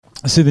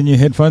See the new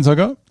headphones I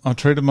got? I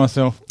treated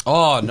myself.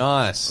 Oh,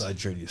 nice. Glad you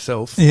treated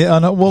yourself. Yeah, I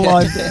know. Well,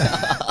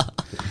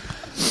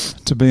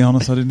 to be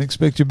honest, I didn't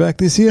expect you back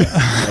this year.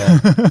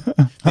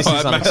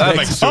 That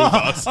makes two of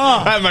us.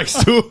 That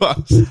makes two of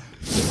us.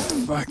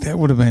 Fuck, that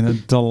would have been a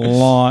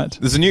delight.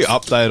 There's a new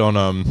update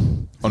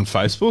on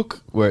Facebook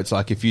where it's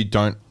like if you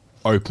don't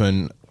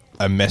open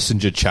a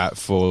messenger chat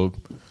for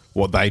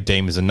what they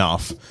deem is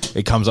enough,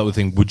 it comes up with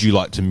the thing, would you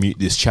like to mute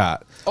this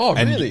chat? Oh,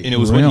 and, really? And it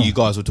was Really? when you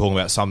guys were talking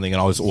about something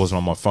and I wasn't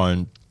on my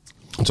phone.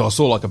 And so I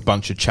saw like a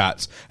bunch of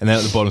chats and then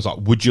at the bottom it was like,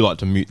 would you like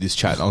to mute this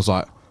chat? And I was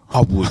like,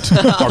 I would.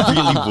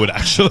 I really would,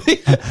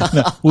 actually.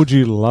 No, would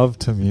you love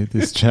to mute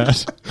this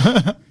chat?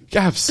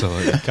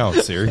 Absolutely. Go on,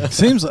 Siri.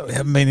 Seems like we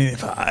haven't been in it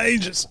for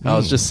ages. I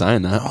was just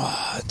saying that.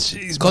 Oh,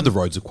 jeez. God, the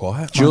roads are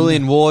quiet.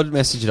 Julian Ward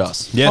messaged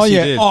us. Yes, Oh, he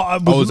yeah. did. Oh, I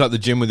was at the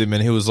gym with him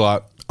and he was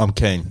like, I'm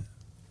keen.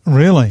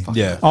 Really?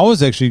 Yeah. I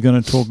was actually going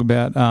to talk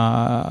about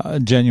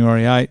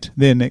January 8th,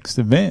 their next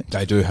event.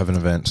 They do have an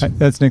event.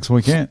 That's next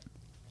weekend.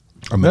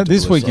 I meant to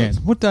This publicise. weekend.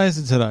 What day is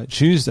it today?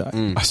 Tuesday.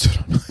 I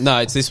still don't know. No,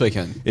 it's this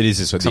weekend. It is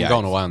this week. I'm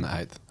going away on the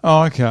 8th.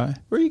 Oh, okay.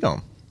 Where are you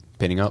going?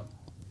 Pinning up.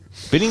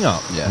 Binning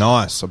Up. Yeah.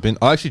 Nice.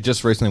 I actually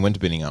just recently went to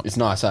Binning Up. It's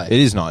nice, eh? It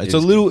is nice.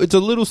 It's a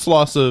little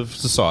slice of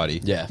society.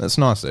 Yeah. That's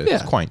nice there.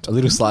 It's quaint. A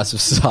little slice of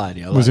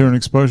society. I like Was there an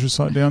exposure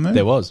site down there?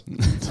 There was.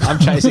 I'm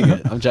chasing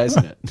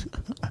it.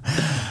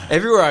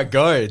 Everywhere I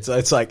go,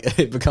 it's like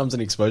it becomes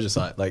an exposure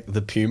site. Like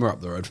the Puma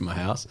up the road from my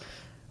house,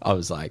 I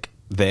was like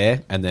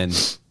there, and then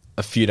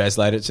a few days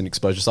later, it's an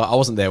exposure site. I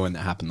wasn't there when that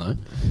happened though.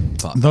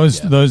 But,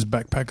 Those yeah. those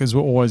backpackers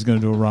were always going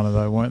to do a runner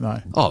though, weren't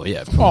they? Oh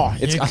yeah. Oh,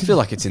 It's, yeah. I feel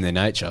like it's in their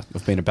nature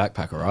of being a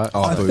backpacker, right?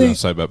 Oh, I thought you were going to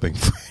say about being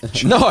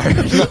French. No.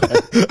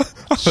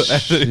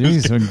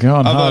 Jeez, we're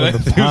going I hard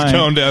thought at the he was pain.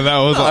 going down that.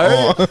 I was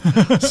like,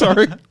 oh,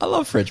 sorry. I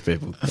love French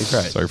people.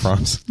 They're great. Sorry,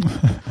 France. I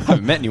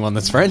haven't met anyone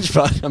that's French,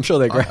 but I'm sure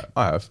they're great.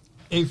 I have.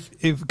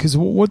 Because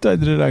what day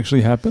did it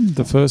actually happen?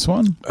 The first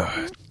one?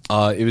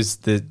 It was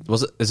it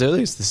as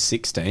early as the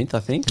 16th, I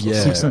think?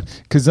 Yeah.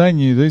 Because they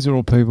knew these are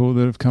all people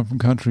that have come from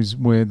countries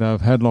where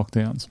they've had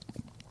lockdowns.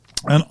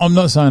 And I'm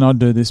not saying I'd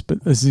do this,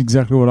 but this is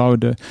exactly what I would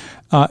do.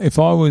 If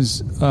I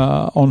was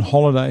on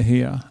holiday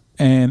here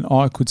and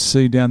I could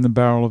see down the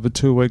barrel of a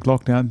 2-week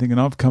lockdown thinking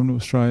I've come to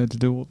Australia to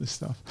do all this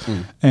stuff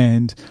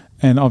and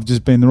I've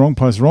just been in the wrong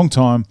place, wrong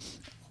time,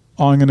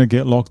 I'm going to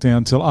get locked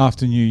down till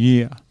after New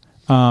Year.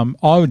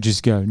 I would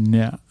just go,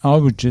 no. I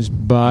would just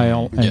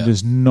bail and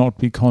just not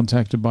be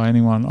contacted by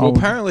anyone. Well,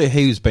 apparently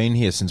he's been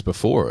here since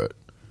before it.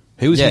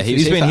 He's he was been here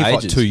here for for like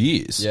ages. 2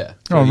 years. Yeah.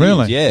 Oh,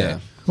 really? Yeah.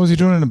 What was he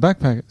doing in the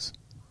backpackers?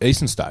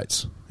 Eastern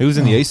States. He was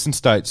in the Eastern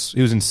States.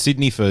 He was in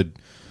Sydney for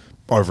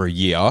over a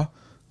year.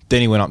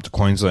 Then he went up to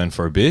Queensland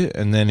for a bit,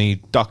 and then he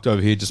ducked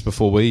over here just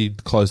before we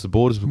closed the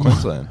borders with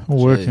Queensland.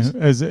 Working.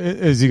 Jeez.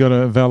 Has he got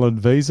a valid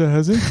visa,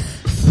 has he?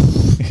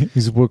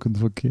 He's working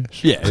for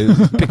cash. Yeah, he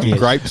was picking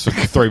grapes for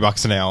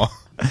 $3 an hour.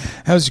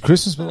 How's your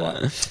Christmas been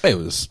like? It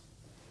was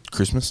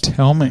Christmas.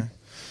 Tell me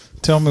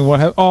what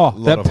happened. Oh,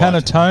 that of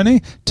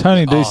panettone.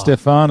 Tony Di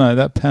Stefano,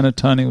 that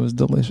panettone was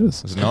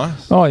delicious. Was it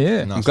nice? Oh,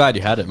 yeah. I'm glad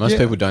you had it. Most Yeah.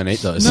 people don't eat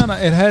those. No,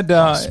 it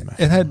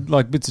had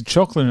like bits of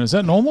chocolate in it. Is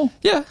that normal?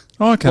 Yeah.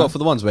 Oh, okay. Well, for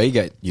the ones we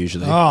get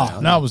usually. Oh,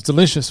 no, it was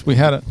delicious. We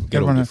had it. Get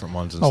all Everyone- different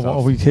ones and Oh, stuff.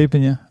 are we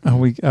keeping you? Are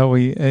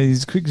we,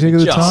 is quick check of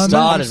the Just time?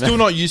 started. I'm still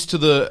not used to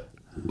the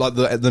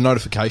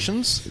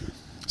notifications.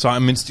 So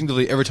I'm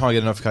instinctively, every time I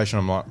get a notification,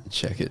 I'm like,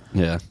 Check it.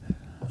 Yeah.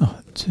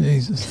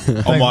 Jesus.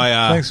 on my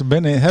Thanks for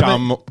being here. Have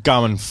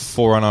Garmin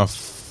Forerunner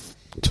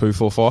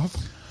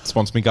 245.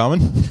 Sponsor me,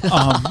 Garmin.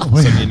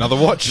 we- Send me another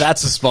watch.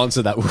 That's a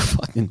sponsor that will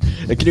fucking...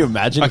 Can you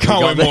imagine? I if we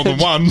can't got wear more there?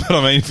 than one, but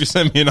I mean, if you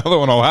send me another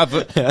one, I'll have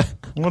it.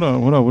 What I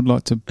would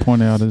like to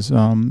point out is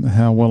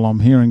how well I'm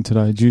hearing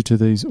today due to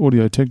these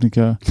Audio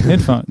Technica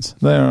headphones.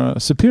 They are a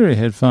superior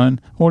headphone.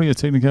 Audio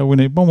Technica, we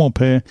need one more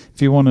pair.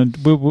 If you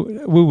wanted,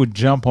 we would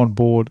jump on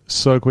board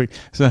so quick.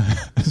 So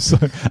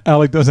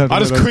Alec does have to I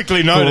just wear those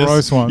quickly gross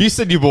noticed. ones. You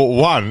said you bought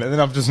one, and then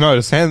I've just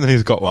noticed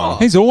Anthony's got one.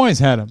 He's always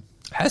had them.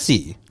 Has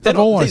he? They're not-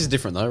 always- These are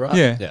different though, right?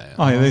 Yeah. Yeah.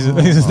 Oh, yeah. These are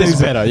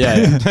better,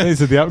 yeah.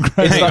 these are the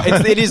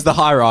upgrades. It is the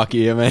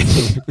hierarchy, I mean.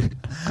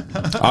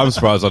 I'm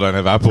surprised I don't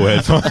have Apple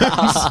headphones.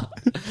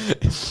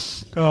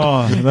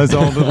 Oh, those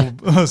old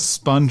little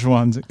sponge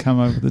ones that come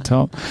over the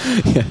top.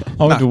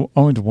 I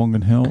went to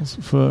Wongan Hills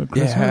for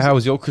Christmas. Yeah, how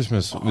was your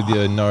Christmas with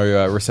your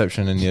no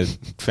reception in your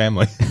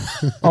family?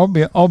 I'll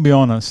be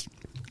honest.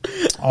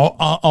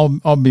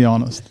 I'll be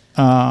honest.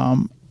 I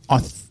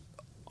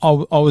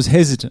was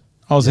hesitant.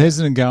 I was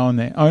hesitant going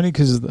there only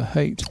because of the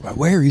heat.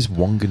 Where is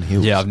Wongan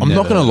Hills? Yeah, I've I'm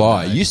not never going to heard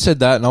lie. of that. You said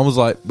that, and I was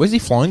like, "Where's he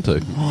flying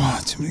to?"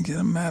 Oh, too many to get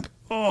a map.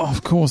 Oh,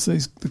 of course,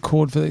 the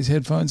cord for these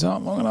headphones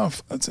aren't long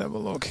enough. Let's have a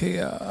look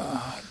here.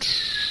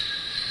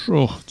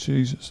 Oh,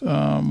 Jesus.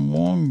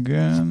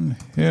 Wongan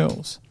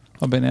Hills.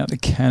 I've been out to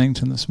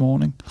Cannington this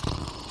morning.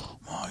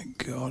 My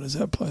God, is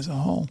that place a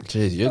hole?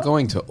 Jeez, you're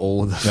going to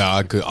all the... Yeah,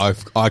 I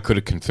could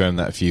have confirmed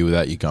that for you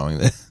without you going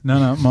there.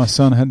 No, my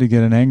son had to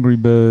get an Angry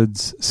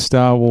Birds,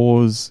 Star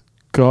Wars,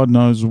 God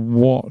knows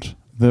what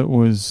that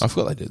was... I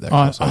forgot they did that.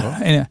 crossover.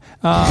 Anyway,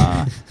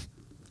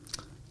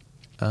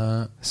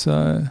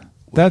 So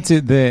that's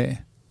it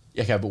there.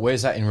 Okay, but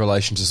where's that in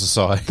relation to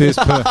society? There's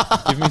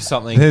Perth. Give me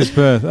something. There's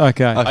Perth.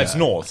 Okay. It's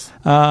north.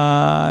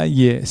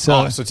 Yeah.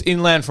 So, So it's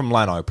inland from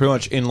Lano, pretty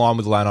much in line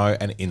with Lano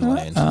and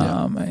inland.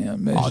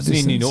 man, measure It's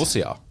in distance.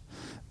 Norcia,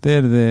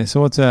 There to there.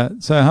 So what's that?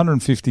 So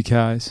 150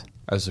 k's.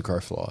 as the crow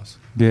flies.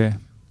 Yeah.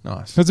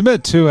 Nice. So it's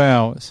about 2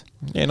 hours.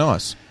 Yeah,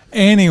 nice.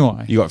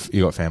 Anyway. You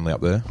got family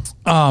up there?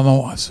 My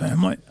wife's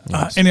family.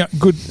 Nice. Anyway,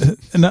 good.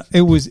 No,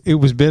 it was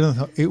better than I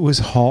thought. It was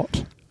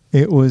hot.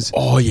 It was.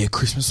 Oh yeah,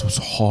 Christmas was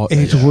hot.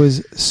 It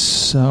was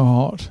so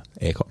hot.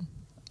 Aircon.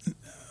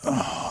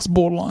 It's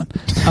borderline.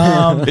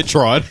 It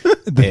tried.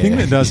 The thing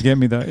that does get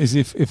me though is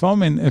if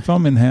I'm in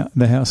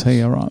the house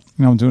here, right,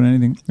 and I'm doing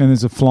anything, and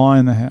there's a fly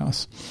in the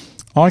house,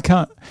 I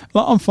can't.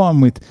 Like, I'm fine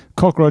with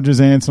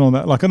cockroaches, ants, and all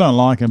that. Like I don't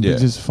like them, Yeah.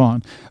 but just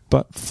fine.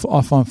 But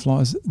I find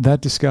flies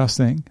that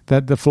disgusting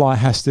that the fly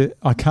has to.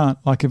 I can't.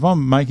 Like if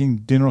I'm making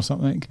dinner or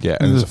something, Yeah,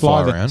 and there's a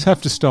fly there, I around. just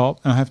have to stop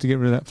and I have to get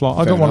rid of that fly. I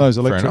Fair got one of enough,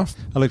 those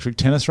fair electric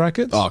tennis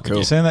rackets. Oh, cool.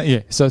 You seen that?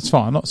 Yeah. So it's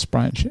fine. I'm not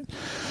spraying shit.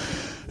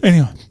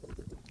 Anyway.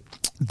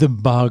 The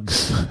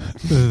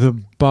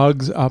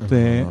bugs up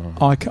there,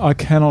 I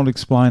cannot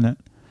explain it.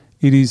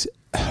 It is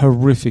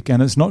horrific,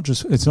 and it's not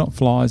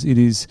flies. It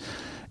is,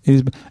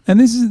 and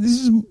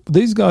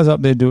these guys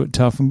up there do it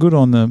tough, and good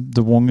on the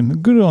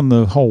Wongan, good on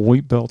the whole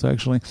wheat belt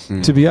actually,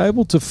 to be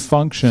able to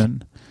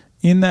function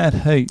in that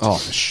heat. Oh,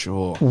 for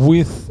sure.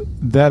 With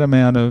that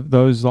amount of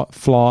those like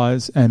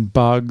flies and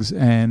bugs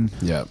and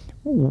Yeah.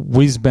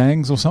 whiz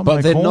bangs or something. But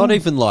they they're call not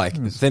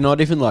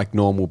them. even like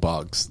normal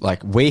bugs.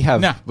 Like we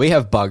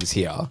have bugs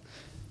here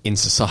in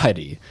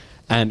society,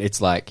 and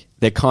it's like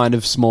they're kind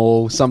of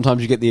small.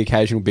 Sometimes you get the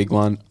occasional big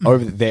one.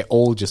 Over they're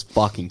all just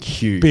fucking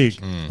huge,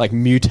 Big. like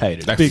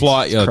mutated. They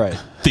fly It's you crazy.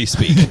 this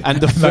big.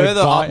 And the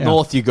further bite up you.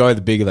 north you go,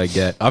 the bigger they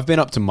get. I've been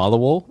up to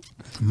Motherwell,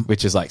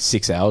 which is like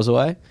 6 hours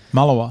away.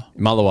 Malawa.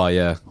 Motherwell,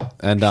 yeah,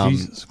 and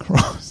Jesus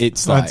Christ,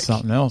 it's that's like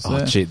something else. Oh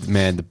there. shit,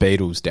 man, the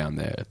Beatles down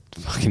there, are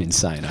fucking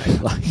insane. Eh?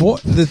 Like,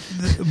 What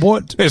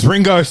what? There's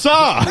Ringo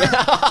Starr.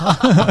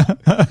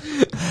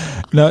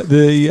 No,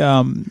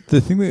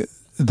 the thing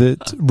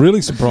that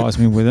really surprised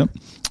me with it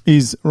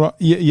is right,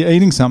 you're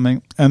eating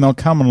something and they'll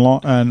come and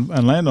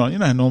land on it. You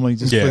know, normally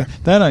just Yeah.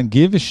 they don't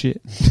give a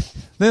shit.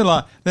 They're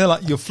like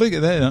you'll flick it.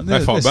 They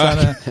fight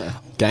back.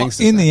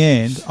 gangsters. In the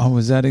end, I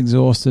was that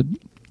exhausted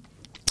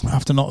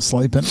after not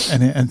sleeping,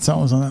 and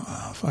someone was like,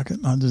 "Oh fuck it,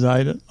 I just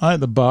ate it. I ate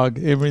the bug,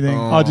 everything.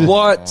 I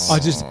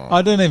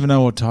don't even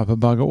know what type of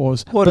bug it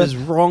was. What But is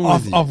wrong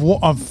with you?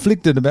 I've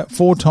flicked it about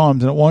 4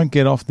 times and it won't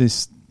get off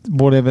this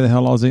whatever the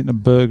hell I was eating, a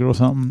burger or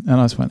something, and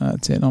I just went,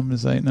 "That's it. I'm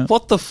just eating it."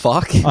 What the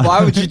fuck?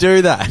 Why would you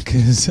do that?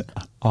 Because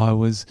I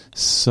was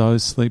so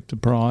sleep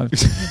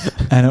deprived,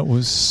 and it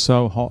was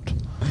so hot.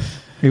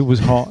 It was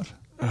hot.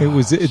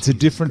 It's a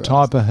different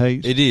type of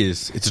heat. It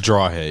is. It's a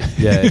dry heat.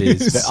 Yeah, it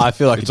is. But I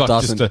feel like It's it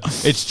like doesn't.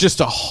 it's just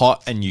a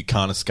hot, and you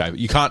can't escape it.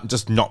 You can't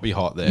just not be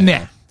hot there.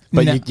 Nah.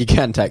 But Nah. you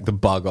can take the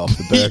bug off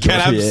the burger. You can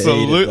if eat it,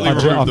 absolutely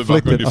like- remove the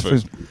flicked bug on it. your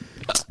food.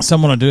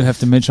 Someone I do have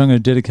to mention, I'm going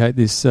to dedicate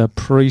this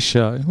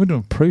pre-show. We're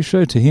doing a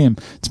pre-show to him.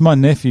 It's my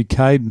nephew,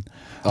 Caden.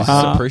 Oh, is this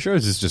a pre-show? Or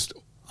is this just?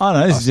 I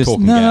know, this Us is just...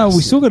 talking No, gas.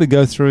 we still got to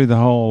go through the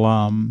whole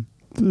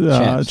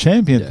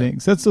champion Yeah.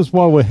 things. That's just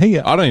why we're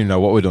here. I don't even know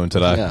what we're doing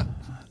today. Yeah.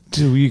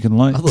 Till you can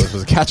learn. I thought it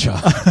was a catcher.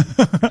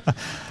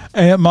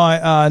 And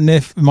my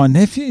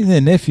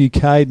nephew,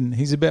 Caden,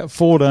 he's about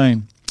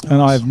 14,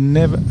 and I've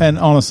never. And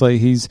honestly,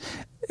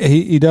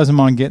 he doesn't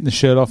mind getting the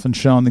shirt off and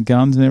showing the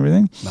guns and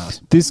everything.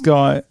 Nice. This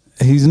guy,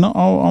 he's not.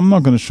 I'm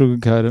not going to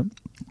sugarcoat it.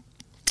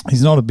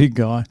 He's not a big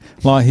guy.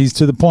 Like he's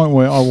to the point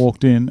where I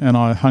walked in and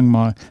I hung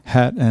my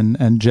hat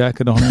and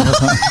jacket on him.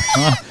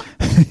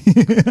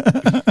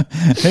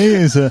 He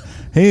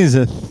is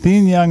a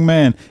thin young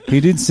man. He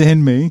did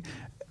send me.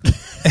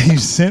 He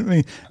sent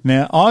me.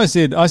 Now I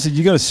said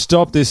you got to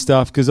stop this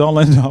stuff because I'll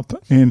end up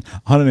in.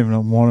 I don't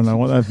even want to know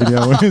what that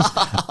video is.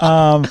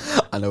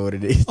 I know what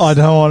it is. I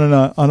don't want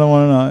to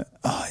know.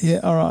 Oh, yeah,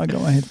 all right. I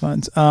got my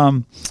headphones.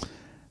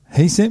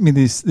 He sent me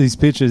these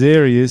pictures.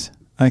 There he is.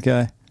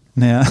 Okay.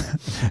 Now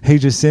he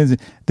just sends it.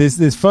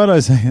 There's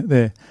photos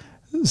there.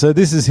 So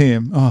this is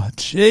him. Oh,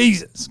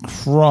 Jesus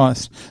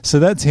Christ. So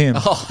that's him.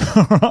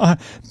 Oh. Right.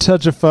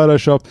 Touch of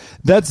Photoshop.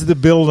 That's the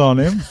build on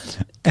him.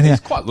 And He's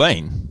quite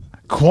lean.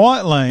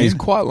 quite lean. He's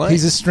quite lean.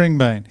 He's a string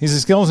bean. He's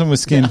a skeleton with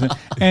skin.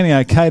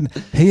 Anyway, Caden,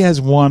 he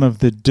has one of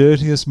the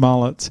dirtiest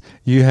mullets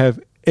you have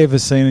ever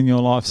seen in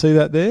your life. See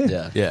that there?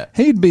 Yeah. Yeah.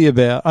 He'd be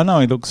about, I know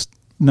he looks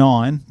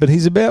 9, but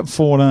he's about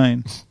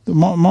 14.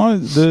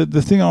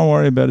 The thing I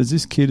worry about is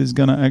this kid is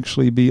going to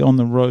actually be on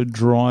the road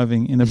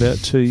driving in about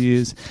 2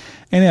 years.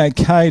 Anyway,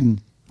 Caden,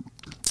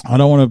 I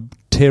don't want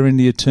to tear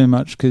into you too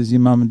much because your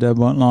mum and dad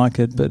won't like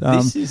it. But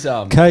This is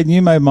Caden,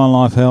 you made my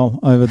life hell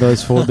over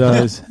those 4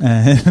 days,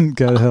 and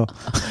go to hell.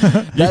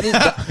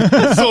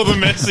 I saw the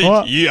message.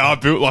 What? You are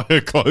built like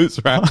a clothes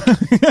rack.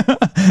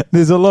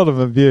 There's a lot of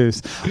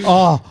abuse.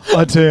 Oh,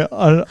 I tell you,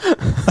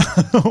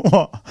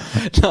 what?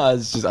 No,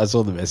 it's just I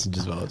saw the message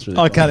as well. It's really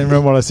I funny. can't even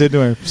remember what I said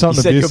to him. You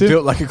Something said abusive. you're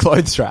built like a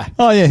clothes rack.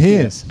 Oh yeah, he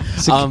is.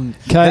 So,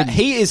 Caden,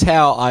 He is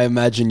how I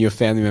imagine your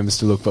family members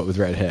to look, but with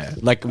red hair.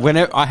 Like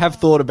whenever I have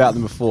thought about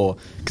them before,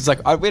 because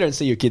we don't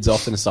see your kids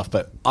often and stuff,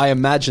 but I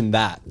imagine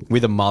that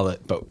with a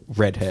mullet but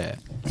red hair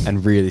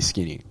and really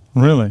skinny.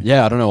 really?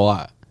 Yeah, I don't know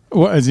why.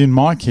 What, as in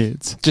my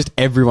kids? Just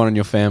everyone in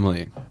your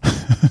family.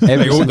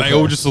 They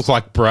all just look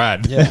like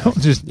Brad. Yeah.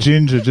 Just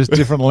ginger, just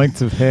different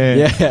lengths of hair.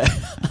 Yeah.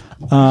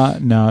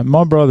 No,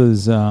 my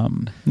brother's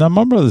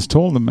my brother's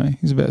taller than me.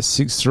 He's about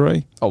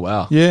 6'3". Oh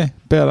wow. Yeah,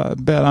 about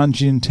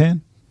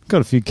 110.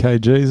 Got a few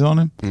kgs on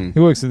him. He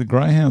works at the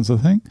Greyhounds, I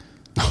think.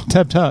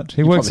 Tap touch.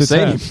 He works at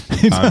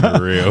probably Tab.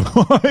 Unreal.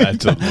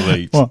 That's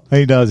elite. Well,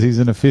 he does. He's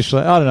an official.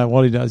 I don't know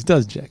what he does. He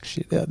does jack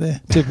shit out there.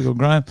 Typical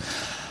Graham.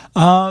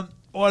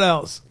 What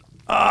else?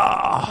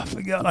 I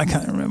forgot. I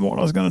can't remember what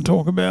I was going to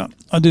talk about.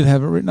 I did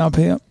have it written up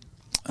here.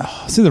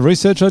 See the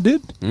research I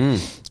did?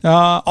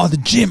 The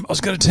gym. I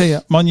was going to tell you.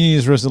 My New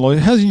Year's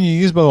resolution. How's your New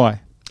Year's, by the way?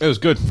 It was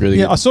good. Really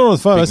Yeah, good. I saw all the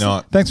photos. Big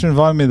night. Thanks for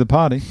inviting me to the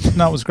party.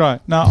 No, it was great.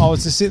 No, I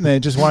was just sitting there,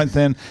 just waiting.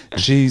 Then,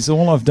 geez,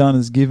 all I've done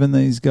is given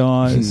these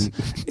guys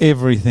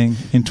everything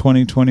in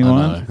 2021.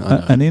 I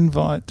know. An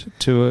invite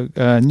to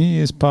a New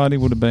Year's party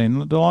would have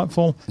been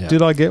delightful. Yeah.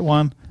 Did I get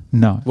one?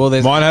 No. Well,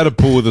 Mine had a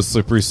pool with a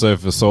slippery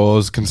surface, so I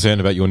was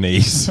concerned about your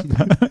knees.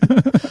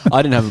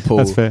 I didn't have a pool.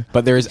 That's fair.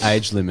 But there is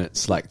age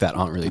limits like that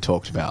aren't really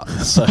talked about.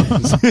 So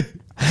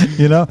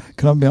You know,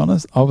 can I be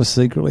honest? I was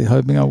secretly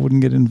hoping I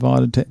wouldn't get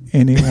invited to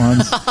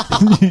anyone's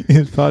New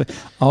Year's party.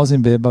 I was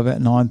in bed by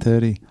about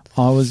 9:30.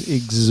 I was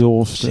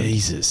exhausted.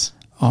 Jesus.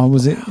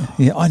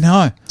 Yeah, I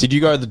know. Did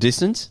you go the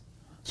distance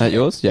at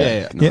yours?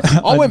 Yeah. No. Yeah.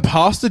 I went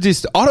past the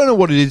distance. I don't know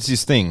what it is,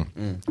 this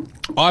thing.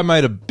 I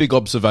made a big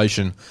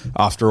observation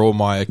after all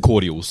my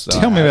cordials.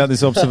 Tell me about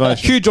this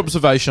observation. Huge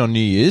observation on New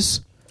Year's.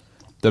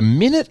 The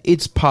minute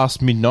it's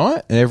past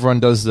midnight and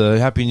everyone does the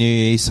Happy New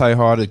Year, say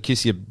hi to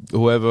kiss you,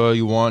 whoever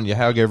you want, you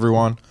hug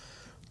everyone,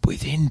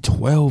 within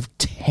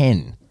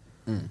 12:10,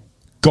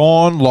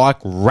 gone like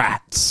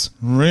rats.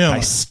 Really?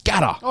 They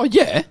scatter. Oh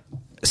yeah.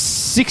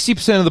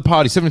 60% of the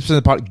party, 70% of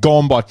the party,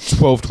 gone by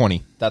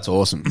 12:20. That's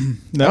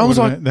awesome. That would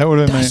have been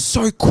me. That's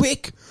so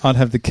quick. I'd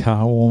have the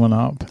car warming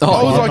up. Oh,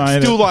 I was yeah.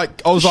 like, still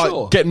like, I was like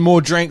Sure. getting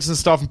more drinks and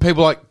stuff, and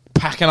people like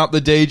packing up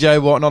the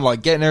DJ, whatnot,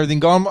 like getting everything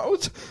going. I'm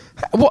like,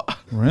 what?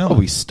 Really? Are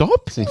we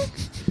stopped?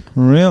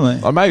 Really?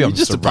 Or maybe I'm You're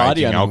just just a a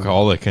party raging animal.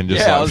 alcoholic and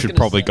just Yeah, I like was should gonna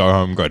probably say. go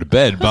home and go to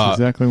bed. But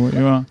Exactly what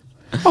you are.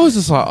 I was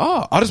just like,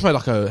 I just made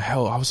like a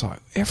hell. I was like,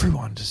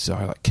 everyone just so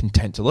like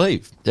content to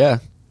leave. Yeah.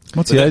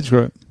 What's the age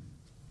group?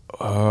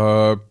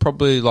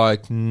 Probably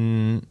like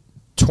 20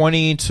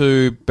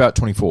 to about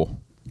 24.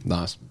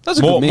 Nice. That's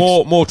a More, good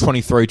mix. more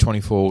 23,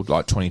 24,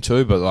 like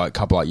 22, but like a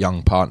couple like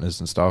young partners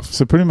and stuff.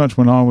 So pretty much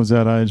when I was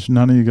that age,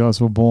 none of you guys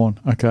were born.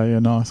 Okay, yeah,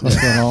 nice. I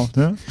feel old.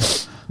 Yeah.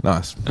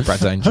 Nice,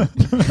 Brad's angel.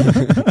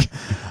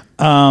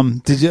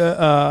 Did you?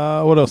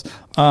 What else?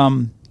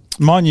 I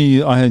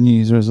had New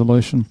Year's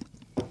resolution.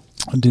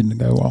 It didn't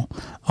go well.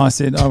 I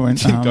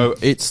went. Go.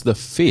 It's the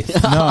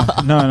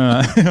 5th.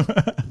 No.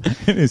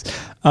 It is.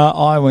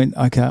 I went,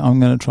 okay, I'm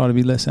going to try to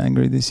be less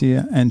angry this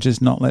year and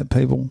just not let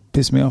people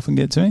piss me off and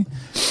get to me.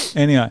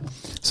 Anyway,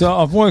 so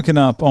I've woken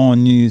up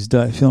on New Year's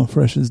Day feeling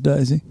fresh as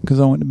Daisy because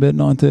I went to bed at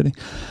 9:30.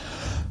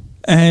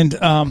 And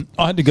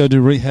I had to go do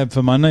rehab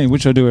for my knee,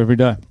 which I do every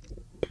day.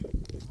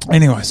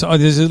 Anyway, so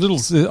there's a little.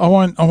 I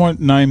won't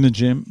name the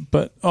gym,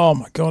 but oh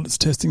my god, it's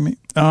testing me.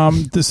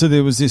 So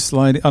there was this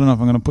lady. I don't know if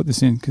I'm going to put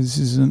this in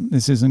because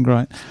this isn't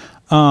great.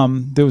 I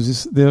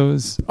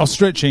was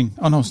stretching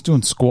and I was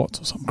doing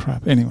squats or some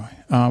crap. Anyway,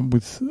 I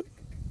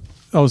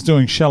was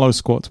doing shallow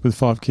squats with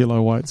 5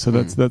 kilo weight. So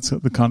that's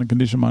the kind of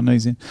condition my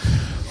knee's in.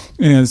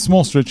 Anyway, a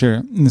small stretch area.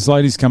 And this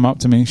lady's come up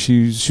to me.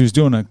 She was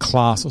doing a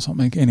class or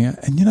something. Anyhow,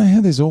 and you know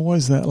how there's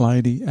always that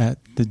lady at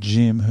the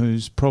gym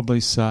who's probably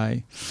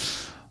say,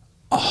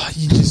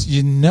 you just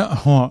know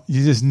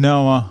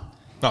her.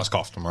 That's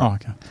customer. Oh,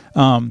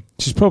 okay.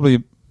 She's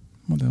probably,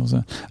 what the hell's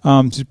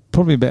that? She's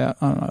probably about,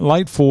 I don't know,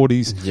 late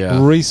 40s,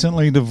 Yeah.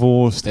 recently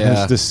divorced, Yeah.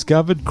 has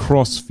discovered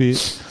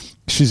CrossFit.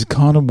 She's the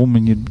kind of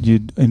woman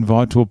you'd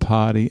invite to a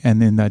party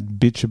and then they'd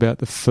bitch about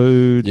the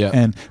food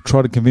and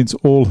try to convince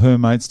all her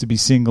mates to be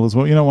single as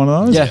well. You know, one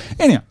of those? Yeah.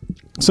 Anyhow,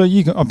 so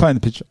I'll paint the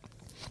picture.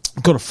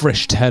 Got a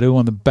fresh tattoo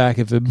on the back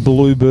of a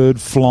bluebird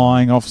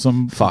flying off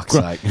some... Fuck's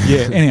sake.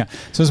 Yeah, anyhow.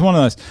 So it's one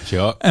of those.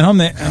 Sure. And I'm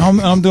there,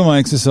 and I'm doing my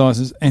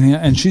exercises,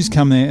 and she's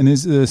come there, and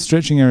the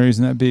stretching area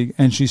isn't that big,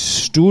 and she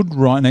stood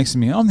right next to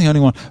me. I'm the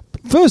only one.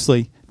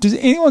 Firstly, does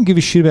anyone give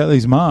a shit about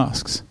these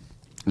masks?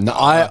 No,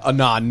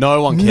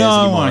 no one cares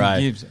No anymore. one eh?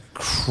 gives a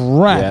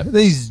crap. Yep.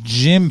 These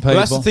gym people. Well,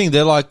 that's the thing.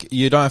 They're like,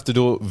 you don't have to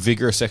do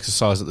vigorous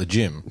exercise at the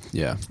gym.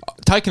 Yeah.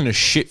 taking a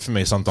shit for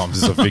me sometimes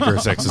is a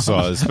vigorous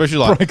exercise, especially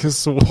like Break a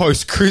sweat.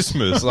 post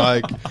Christmas.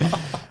 Like,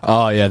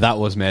 Oh yeah, that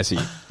was messy.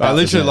 I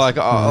literally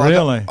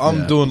Really?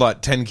 I'm doing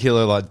like 10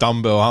 kilo like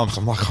dumbbell arms.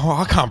 I'm like,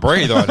 I can't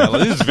breathe right now.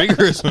 Like, this is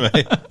vigorous for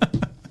me.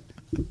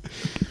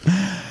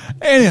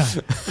 Anyway,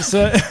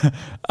 so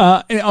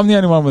I'm the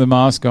only one with a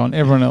mask on.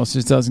 Everyone else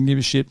just doesn't give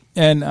a shit.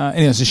 And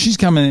anyway, so she's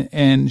coming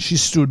and she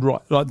stood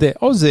right there.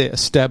 I was there,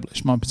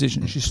 established my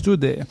position. She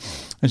stood there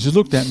and she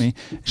looked at me.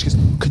 And she goes,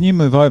 "Can you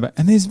move over?"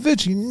 And there's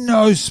virtually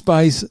no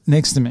space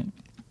next to me.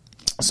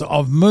 So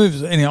I've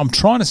moved, and I'm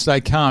trying to stay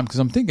calm because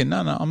I'm thinking, no,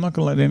 I'm not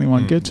going to let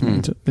anyone get to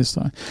me this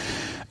time.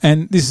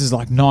 And this is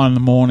like 9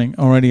 a.m.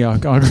 already. I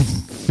can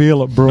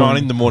feel it brewing.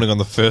 9 a.m. on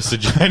the 1st of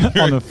January.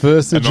 On the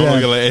 1st of I'm not January.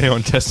 going to let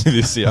anyone test me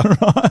this year.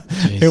 Right?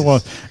 It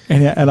was.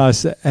 And I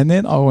said, and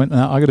then I went,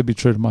 no, I got to be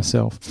true to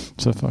myself.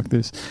 So fuck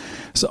this.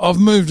 So I've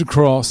moved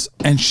across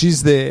and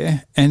she's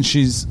there and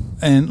she's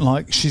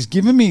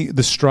given me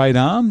the straight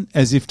arm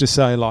as if to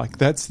say, like,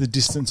 that's the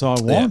distance I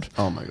want.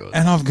 Yeah. Oh my God.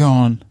 And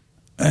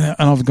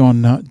I've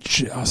gone, no,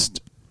 just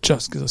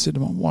because I said to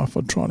my wife,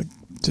 I'd try to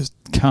just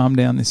calm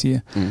down this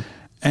year.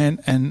 And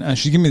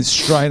she gave me the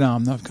straight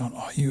arm. And I've gone,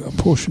 oh, you are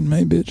pushing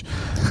me, bitch.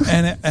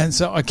 and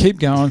so I keep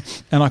going,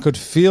 and I could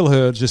feel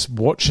her just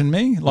watching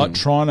me, like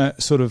trying to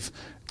sort of,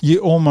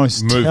 you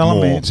almost move telling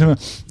more. me to.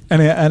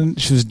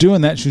 And she was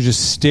doing that. She was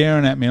just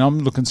staring at me, and I'm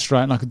looking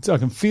straight, and I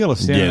can feel her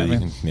staring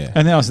at me.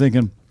 And then I was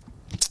thinking,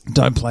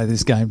 don't play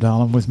this game,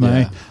 darling, with me.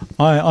 Yeah.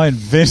 I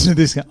invented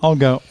this game. I'll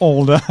go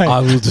all day. I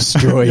will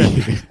destroy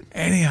you.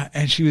 Anyhow,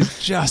 and she was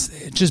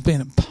just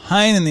being a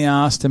pain in the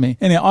ass to me.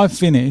 Anyhow, I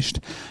finished,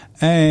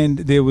 and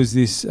there was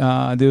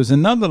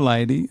another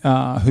lady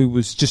who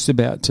was just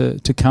about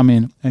to come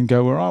in and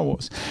go where I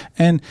was.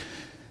 And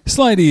this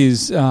lady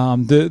is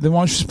the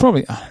one, she's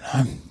probably,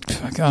 I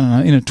don't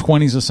know, in her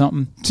 20s or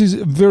something. She's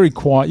very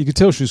quiet. You could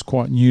tell she was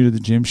quite new to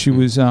the gym. She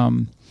was, I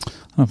don't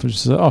know if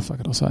it's, I'll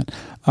say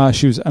it.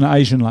 She was an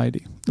Asian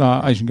lady,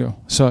 Asian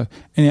girl. So,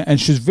 and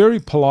she was very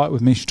polite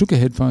with me. She took her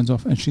headphones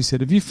off and she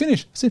said, "Have you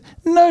finished?" I said,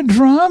 "No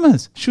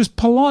dramas." She was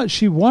polite.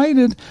 She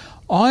waited.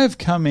 I've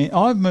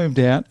moved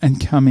out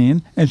and come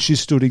in, and she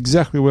stood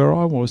exactly where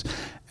I was.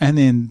 And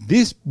then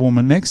this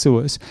woman next to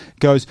us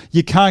goes,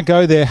 "You can't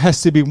go there, it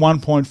has to be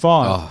 1.5.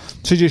 Oh.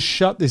 So just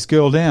shut this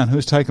girl down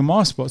who's taken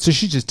my spot. So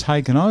she's just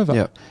taken over.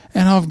 Yep.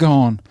 And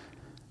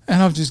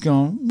I've just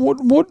gone,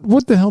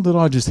 what the hell did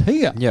I just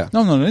hear? Yeah.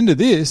 I'm not into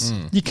this.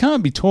 You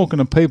can't be talking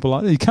to people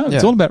like that. You can't.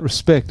 It's all about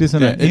respect,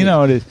 isn't it? You know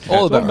what it is.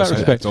 All It's about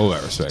respect. It's all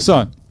about respect.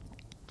 So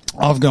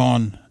I've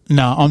gone,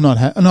 no, I'm not.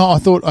 I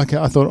thought,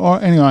 all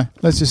right, anyway,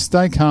 let's just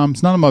stay calm.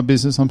 It's none of my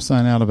business. I'm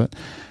staying out of it.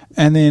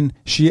 And then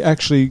she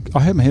actually,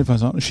 I had my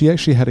headphones on. She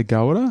actually had a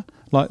go at her.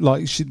 Like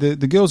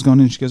the girl's gone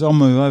in. She goes, "I'll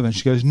move over." And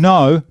she goes,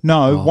 "No,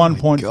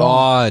 1.5."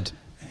 God.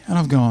 And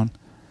I've gone,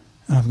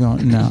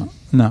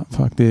 no,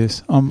 fuck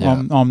this. I'm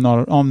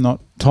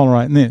not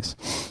tolerating this.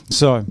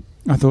 So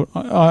I thought,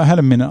 I had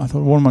a minute. I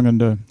thought, what am I going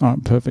to do? All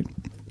right, perfect.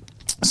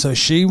 So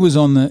she was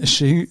on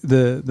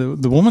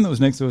the woman that was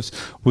next to us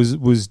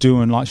was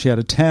doing, like, she had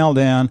a towel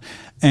down,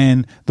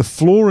 and the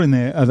floor in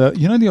there are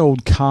the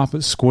old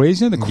carpet squares,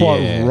 they're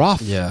quite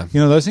rough. Yeah.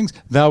 Those things,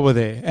 they were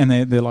there, and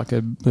they're like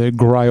they're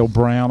grey or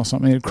brown or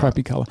something, they're a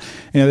crappy colour.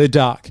 They're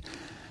dark.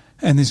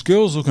 And this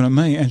girl's looking at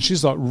me, and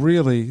she's like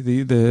really,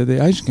 the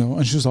Asian girl,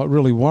 and she was like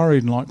really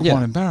worried and like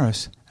quite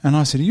embarrassed. And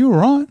I said, "Are you all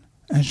right?"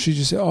 And she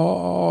just said,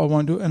 "Oh, I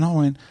won't do it." And I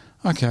went,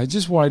 "Okay,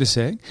 just wait a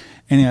sec."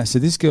 Anyhow, so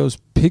this girl's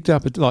picked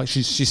up,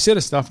 she set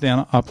her stuff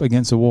down up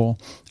against the wall,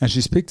 and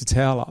she's picked a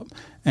towel up,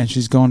 and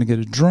she's gone to get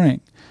a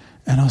drink.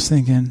 And I was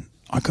thinking,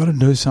 I got to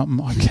do something.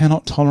 I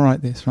cannot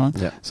tolerate this, right?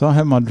 Yeah. So I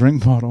have my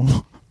drink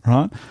bottle,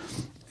 right?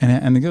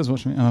 And the girl's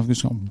watching me, and I've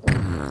just gone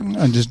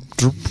and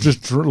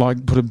just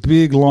like put a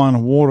big line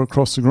of water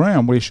across the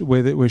ground where she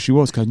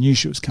was, because I knew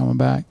she was coming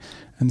back.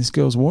 And this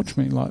girl's watched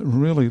me, like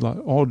really like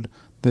odd.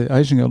 The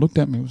Asian girl looked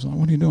at me, was like,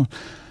 "What are you doing?"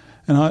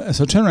 And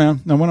so I turned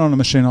around and I went on a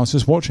machine. I was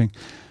just watching.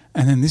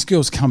 And then this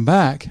girl's come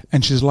back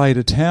and she's laid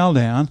a towel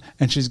down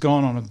and she's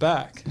gone on her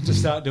back to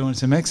start doing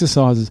some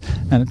exercises.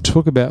 And it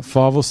took about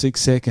 5 or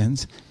 6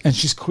 seconds, and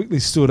she's quickly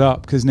stood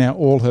up because now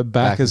all her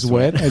back is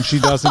wet and she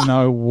doesn't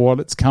know what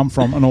it's come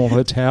from, and all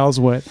her towel's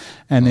wet.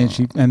 And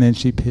then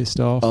she pissed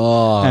off.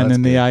 Oh, and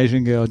then the good.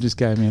 Asian girl just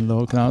gave me a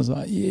look, and I was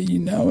like, "Yeah, you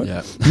know it.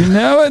 Yep. You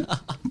know it."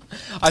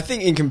 I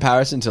think in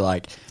comparison to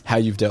like how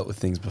you've dealt with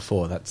things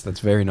before, that's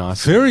very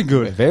nice. Very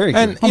good. Very good.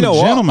 And I'm you know a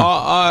what?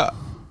 gentleman.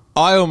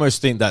 I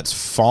almost think that's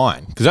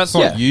fine, because that's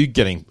not you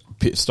getting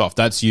pissed off.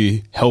 That's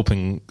you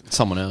helping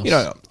someone else.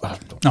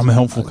 I'm a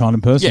helpful kind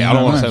of person. Yeah, I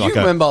don't want to say Do like you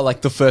remember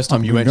like the first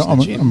time you went to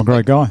the gym? I'm a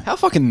great guy. How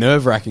fucking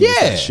nerve-wracking is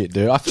that shit,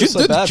 dude? I feel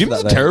so bad for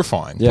Gym's that. a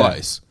terrifying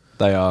place.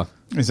 They are.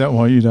 Is that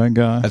why you don't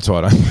go? That's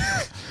why I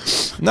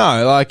don't.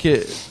 No, like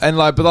it, and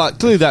like, but like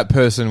clearly that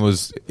person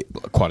was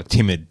quite a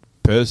timid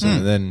person,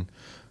 and then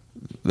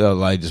the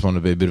lady just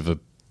wanted to be a bit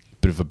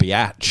of a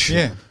biatch.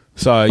 Yeah.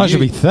 So I should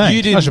be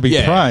thanked. I should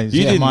be praised.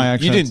 You my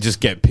actions. didn't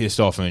just get pissed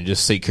off and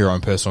just seek your own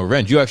personal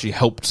revenge. You actually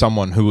helped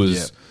someone who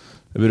was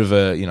a bit of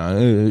a,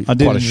 I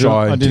did quite a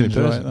shy, I did timid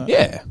enjoy person. that.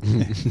 Yeah.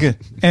 Good.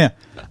 Anyhow,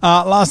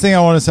 last thing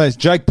I want to say is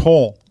Jake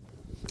Paul.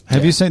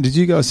 Have you seen? Did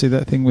you guys see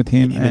that thing with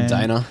him? Him and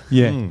Dana?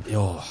 Yeah.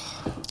 Oh,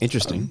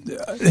 interesting.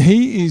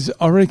 He is.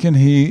 I reckon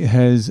he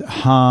has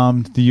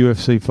harmed the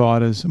UFC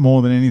fighters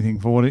more than anything.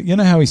 For what you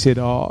know, how he said,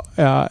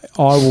 I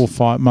will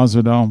fight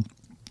Masvidal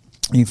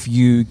if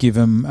you give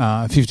them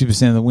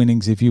 50% of the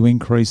winnings, if you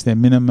increase their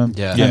minimum,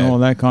 and all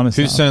that kind of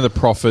stuff. 50% of the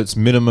profits,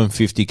 minimum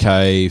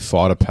 50K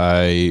fighter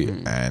pay,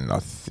 and I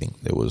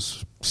think there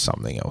was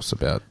something else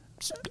about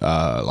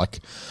like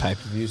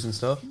pay-per-views and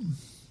stuff.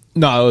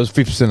 No, it was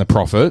 50% of the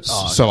profits.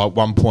 Oh, okay. So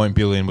like 1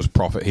 billion was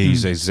profit.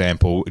 Here's an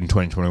example in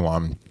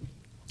 2021.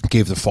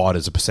 Give the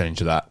fighters a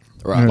percentage of that.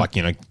 Right. Like,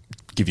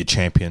 give your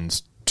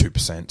champions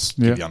 2%,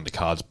 give your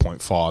undercards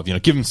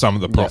 0.5. Give them some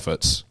of the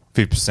profits,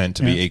 50%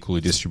 to be equally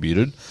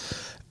distributed.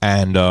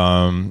 And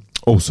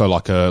also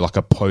like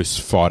a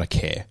post-fighter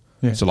care.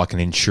 Yeah. So like an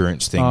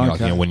insurance thing,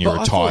 like when you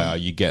retire,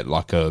 you get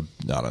like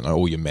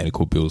all your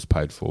medical bills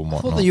paid for and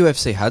whatnot. I thought the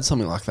UFC had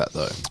something like that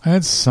though. I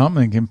had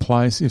something in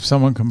place if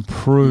someone can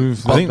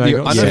prove. I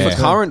know for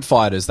current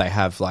fighters they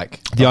have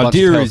like the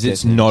idea is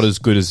it's not as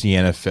good as the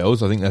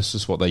NFL's. I think that's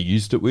just what they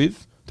used it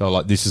with. They're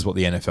like, this is what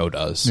the NFL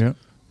does.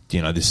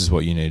 Yeah, this is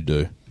what you need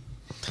to do.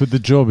 But the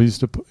job is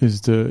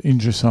to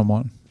injure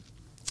someone.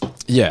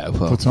 Yeah,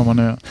 well. Put someone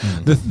out.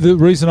 The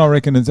reason I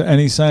reckon is,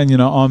 and he's saying,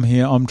 I'm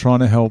here, I'm trying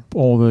to help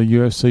all the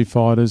UFC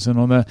fighters and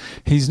all that.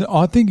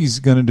 I think he's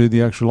going to do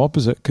the actual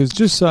opposite, because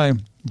just say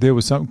there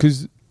was something,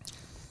 because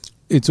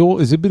it's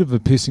a bit of a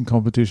pissing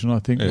competition, I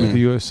think, with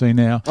the UFC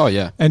now. Oh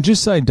yeah, and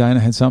just say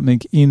Dana had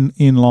something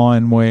in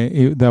line where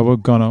they were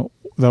going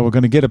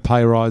to get a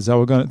pay rise.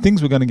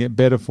 Things were going to get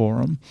better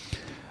for him.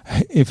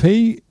 If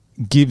he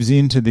gives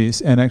into this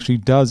and actually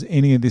does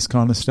any of this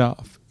kind of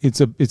stuff, it's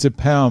a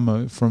power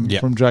move from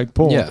Jake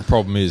Paul. Yeah. The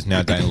problem is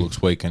now Dana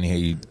looks weak, and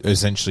he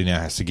essentially now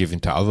has to give in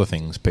to other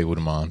things people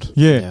demand.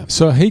 Yeah.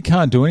 So he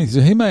can't do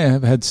anything. So he may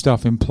have had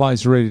stuff in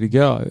place ready to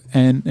go,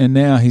 and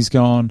now he's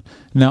gone,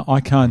 no,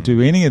 I can't do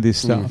any of this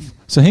stuff.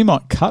 So he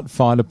might cut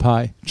fighter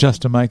pay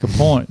just to make a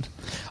point.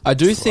 I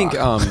do think,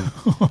 I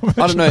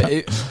don't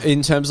know,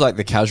 in terms of like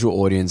the casual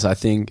audience, I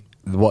think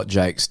what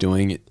Jake's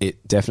doing,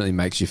 it definitely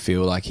makes you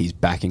feel like he's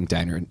backing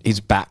Dana,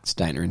 he's backed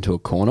Dana into a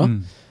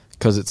corner,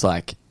 because it's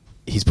like,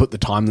 he's put the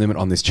time limit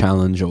on this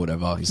challenge or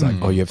whatever. He's like,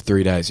 you have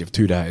 3 days, you have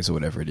 2 days or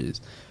whatever it is.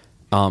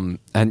 And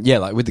yeah,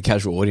 like with the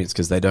casual audience,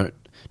 because they don't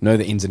know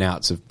the ins and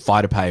outs of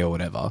fighter pay or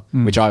whatever,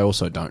 which I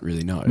also don't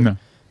really know.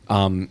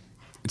 No.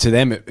 To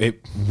them,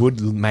 it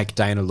would make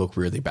Dana look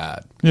really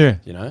bad. Yeah.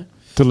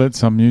 To let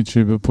some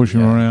YouTuber push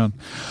him around.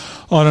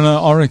 I don't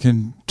know. I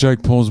reckon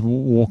Jake Paul's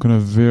walking a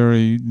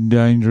very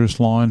dangerous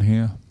line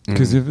here.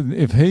 Because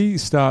if he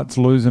starts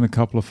losing a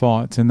couple of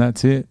fights and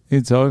that's it,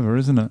 it's over,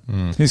 isn't it?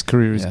 His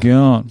career is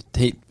gone.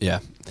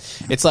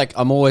 It's like,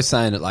 I'm always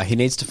saying it, like, he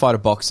needs to fight a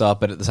boxer,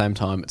 but at the same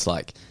time, it's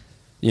like,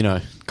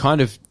 kind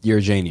of, you're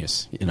a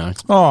genius,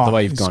 the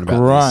way you've gone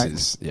about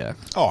this is,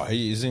 Oh,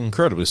 he is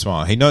incredibly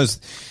smart. He knows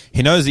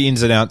the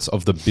ins and outs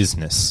of the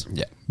business.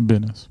 Yeah.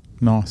 Business.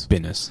 Nice.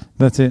 Business.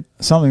 That's it.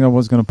 Something I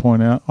was going to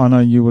point out, I know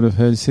you would have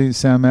heard, see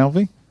Sam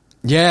Alvey?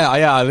 Yeah,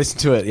 I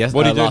listened to it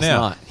what do you do last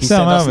now? night. He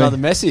sent us another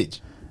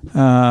message.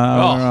 Where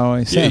are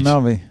we? Sam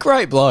Alvey.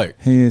 Great bloke.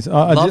 He is.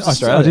 I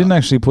Australia. didn't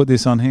actually put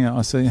this on here.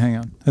 I see. Hang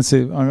on. Let's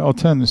see. I'll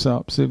turn this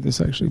up. See if this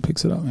actually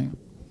picks it up. Hang on.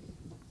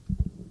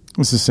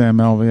 This is Sam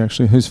Alvey,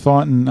 actually, who's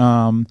fighting.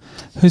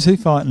 Who's he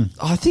fighting?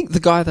 I think the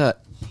guy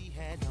that.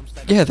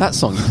 Yeah, that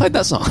song. You played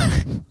that song.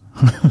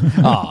 It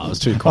was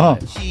too quiet.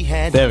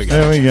 There we go.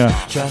 There we go.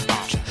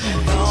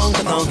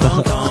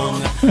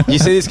 You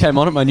see this came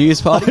on at my New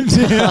Year's party?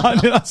 I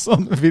did. I saw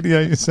the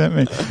video you sent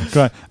me.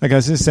 Great. Okay,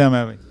 so this is Sam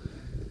Alvey.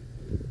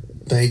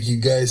 Thank you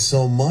guys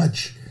so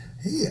much.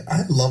 Hey,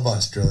 I love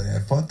Australia.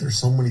 I fought there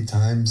so many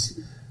times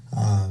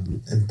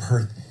in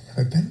Perth.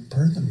 Have I been in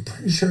Perth? I'm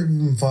pretty sure I've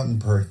even fought in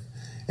Perth.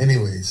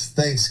 Anyways,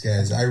 thanks,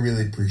 guys. I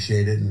really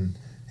appreciate it. And,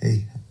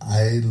 hey,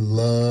 I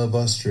love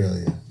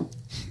Australia.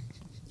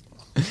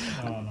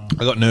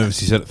 I got nervous.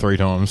 He said it 3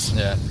 times.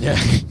 Yeah.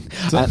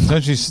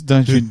 Don't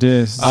you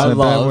dare say a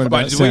bad word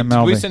about Sam Did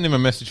Alvey. we send him a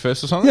message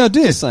first or something? Yeah, I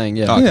did. Just saying,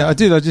 yeah. Yeah, I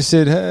did. I just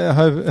said, I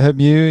hope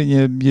you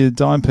and your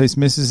dime piece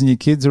missus and your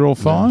kids are all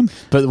fine.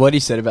 But what he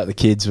said about the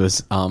kids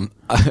was,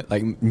 like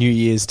Happy New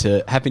Year's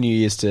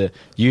to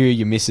you,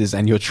 your missus,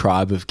 and your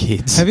tribe of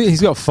kids.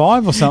 He's got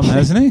 5 or something,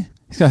 hasn't he?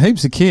 He's got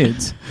heaps of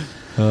kids.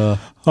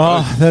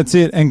 That's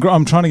it. And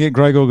I'm trying to get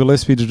Gregor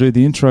Gillespie to do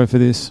the intro for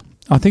this.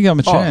 I think I'm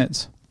a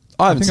chance.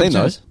 I haven't seen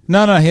those.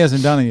 No, he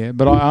hasn't done it yet.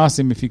 But I asked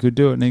him if he could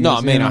do it. And he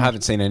goes, I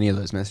haven't seen any of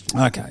those messages.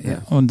 Okay,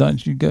 yeah. Oh,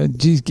 don't you go.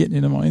 Geez, getting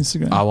into my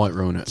Instagram. I won't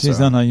ruin it. Geez,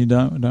 no, you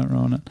don't. Don't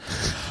ruin it.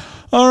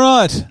 All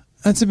right,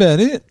 that's about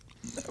it.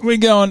 We're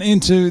going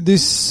into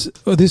this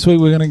week. We're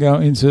going to go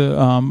into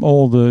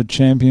all the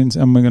champions,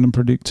 and we're going to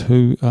predict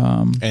who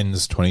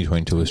ends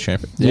 2022 as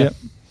champion. Yep.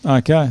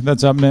 Okay,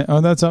 that's up next.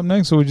 Oh, that's up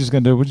next. Or we're just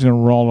going to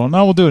roll on.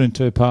 No, we'll do it in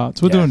 2 parts.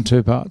 We'll do it in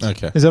 2 parts.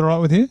 Okay, is that all right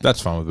with you? That's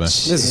fine with me.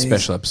 This is a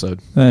special episode.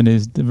 That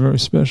is very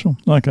special.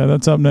 Okay,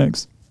 that's up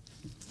next.